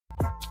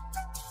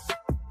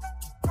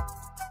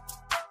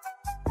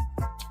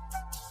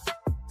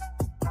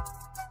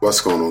What's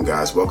going on,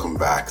 guys? Welcome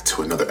back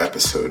to another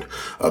episode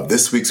of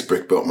this week's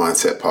Brick Built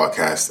Mindset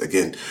podcast.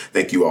 Again,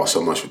 thank you all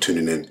so much for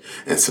tuning in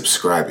and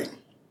subscribing.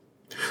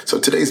 So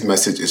today's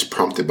message is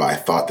prompted by a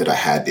thought that I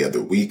had the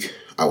other week.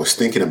 I was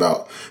thinking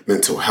about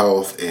mental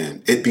health,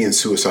 and it being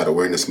Suicide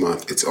Awareness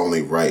Month, it's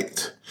only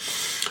right.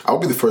 I'll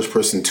be the first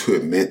person to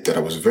admit that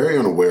I was very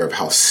unaware of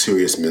how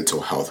serious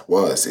mental health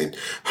was and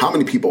how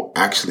many people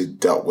actually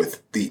dealt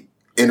with the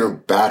inner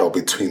battle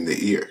between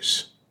the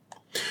ears.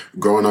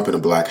 Growing up in a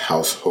Black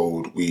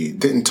household, we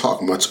didn't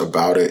talk much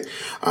about it.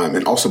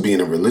 And also being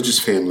a religious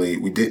family,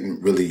 we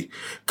didn't really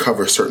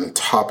cover certain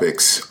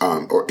topics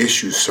or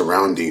issues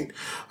surrounding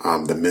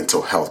the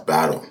mental health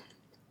battle.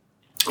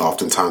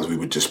 Oftentimes we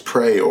would just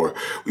pray, or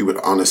we would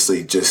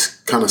honestly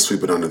just kind of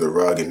sweep it under the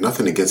rug. And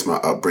nothing against my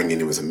upbringing.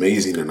 It was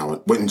amazing, and I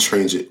wouldn't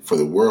change it for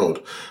the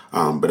world.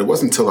 But it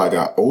wasn't until I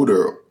got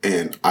older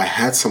and I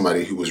had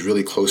somebody who was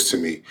really close to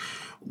me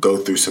go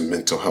through some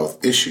mental health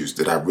issues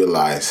that I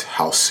realized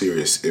how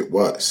serious it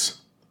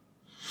was.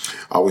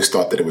 I always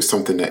thought that it was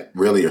something that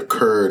really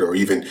occurred, or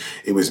even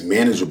it was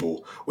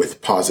manageable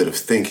with positive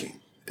thinking.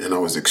 And I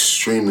was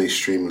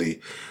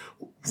extremely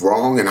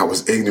wrong, and I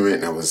was ignorant,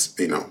 and I was,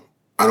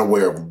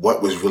 unaware of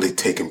what was really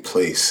taking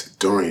place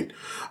during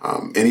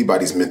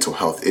anybody's mental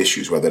health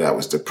issues, whether that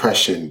was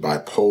depression,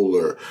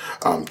 bipolar,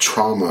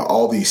 trauma,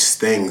 all these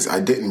things. I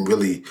didn't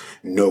really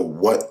know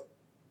what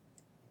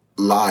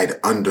lied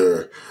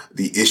under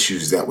the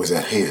issues that was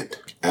at hand.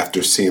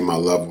 After seeing my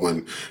loved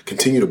one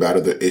continue to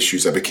battle the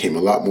issues, I became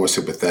a lot more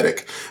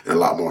sympathetic and a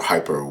lot more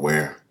hyper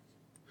aware.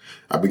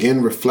 I began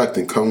to reflect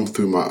and comb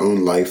through my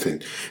own life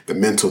and the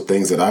mental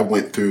things that I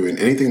went through, and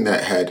anything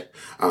that had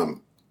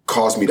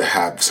caused me to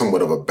have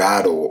somewhat of a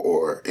battle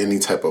or any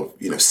type of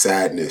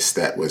sadness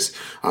that was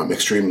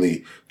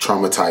extremely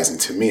traumatizing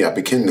to me. I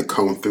began to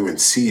comb through and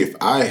see if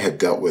I had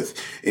dealt with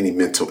any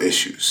mental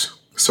issues.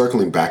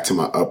 Circling back to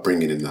my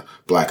upbringing in the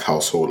Black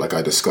household, like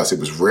I discussed, it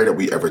was rare that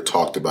we ever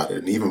talked about it.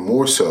 And even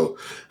more so,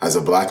 as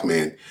a Black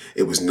man,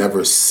 it was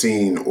never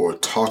seen or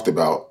talked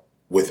about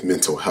with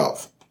mental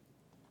health.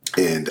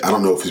 And I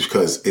don't know if it's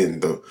because in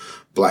the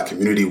Black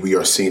community, we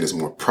are seen as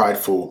more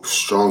prideful,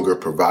 stronger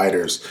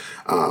providers,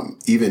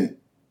 even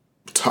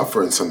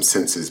tougher in some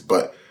senses,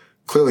 but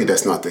clearly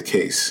that's not the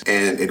case.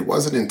 And it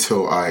wasn't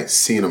until I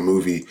seen a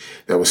movie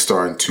that was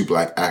starring two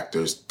Black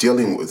actors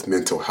dealing with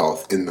mental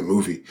health in the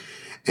movie.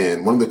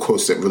 And one of the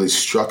quotes that really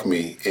struck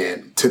me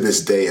and to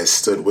this day has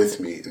stood with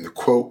me, and the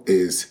quote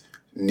is,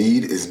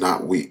 "Need is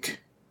not weak."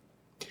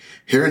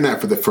 Hearing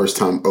that for the first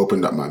time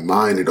opened up my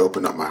mind, it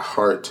opened up my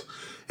heart,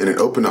 and it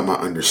opened up my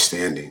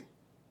understanding.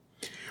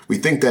 We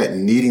think that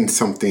needing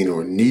something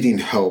or needing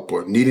help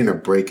or needing a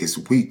break is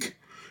weak,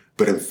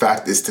 but in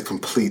fact, it's the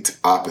complete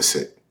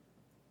opposite.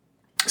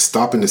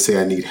 Stopping to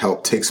say I need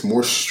help takes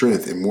more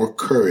strength and more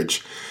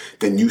courage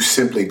than you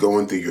simply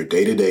going through your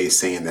day-to-day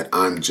saying that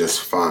I'm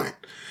just fine.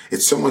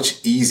 It's so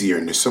much easier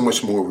and there's so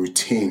much more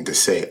routine to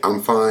say,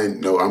 I'm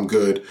fine, no, I'm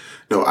good,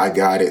 no, I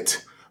got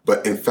it.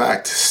 But in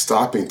fact,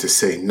 stopping to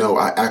say, no,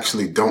 I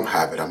actually don't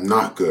have it, I'm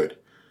not good,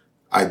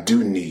 I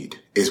do need,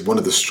 is one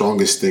of the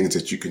strongest things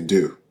that you can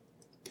do.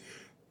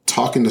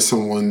 Talking to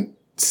someone,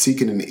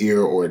 seeking an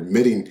ear, or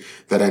admitting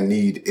that I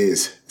need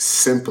is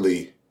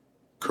simply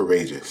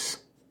courageous.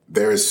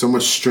 There is so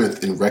much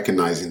strength in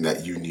recognizing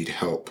that you need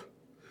help.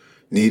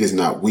 Need is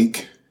not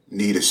weak,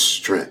 need is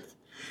strength.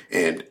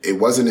 And it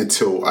wasn't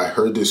until I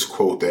heard this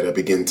quote that I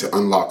began to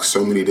unlock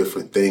so many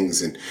different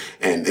things. And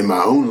in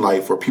my own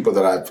life, or people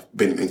that I've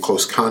been in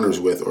close encounters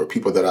with, or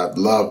people that I've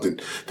loved,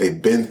 and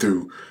they've been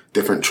through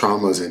different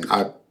traumas, and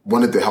I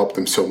wanted to help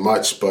them so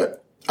much,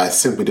 but I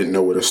simply didn't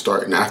know where to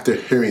start. And after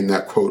hearing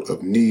that quote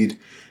of need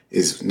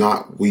is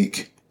not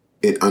weak,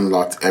 it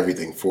unlocked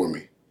everything for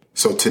me.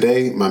 So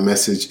today, my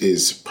message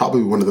is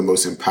probably one of the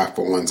most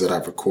impactful ones that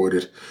I've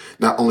recorded,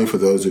 not only for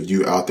those of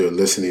you out there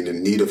listening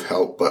in need of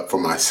help, but for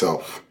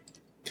myself.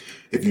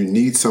 If you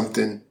need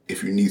something,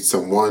 if you need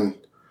someone,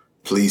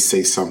 please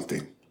say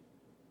something.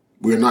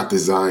 We're not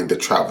designed to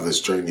travel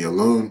this journey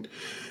alone.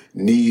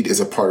 Need is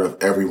a part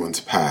of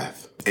everyone's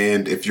path.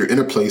 And if you're in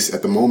a place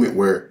at the moment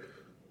where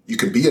you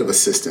can be of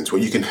assistance,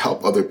 where you can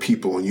help other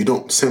people, and you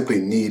don't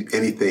simply need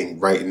anything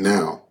right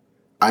now,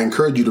 I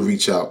encourage you to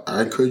reach out.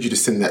 I encourage you to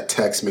send that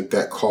text, make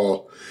that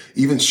call,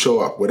 even show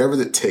up,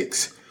 whatever it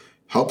takes.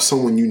 Help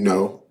someone you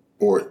know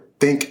or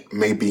think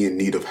may be in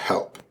need of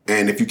help.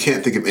 And if you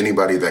can't think of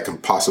anybody that can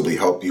possibly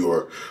help you,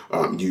 or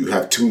you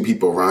have too many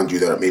people around you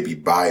that may be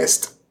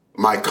biased,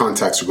 my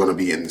contacts are going to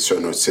be in the show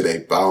notes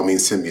today. By all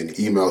means, send me an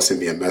email, send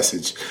me a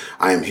message.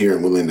 I am here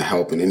and willing to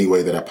help in any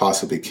way that I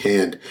possibly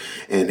can.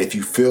 And if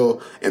you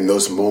feel in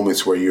those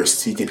moments where you're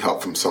seeking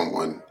help from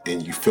someone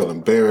and you feel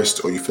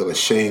embarrassed or you feel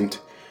ashamed,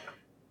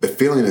 the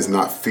feeling is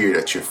not fear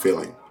that you're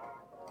feeling.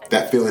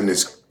 That feeling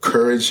is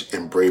courage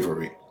and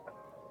bravery.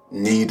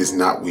 Need is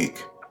not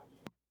weak.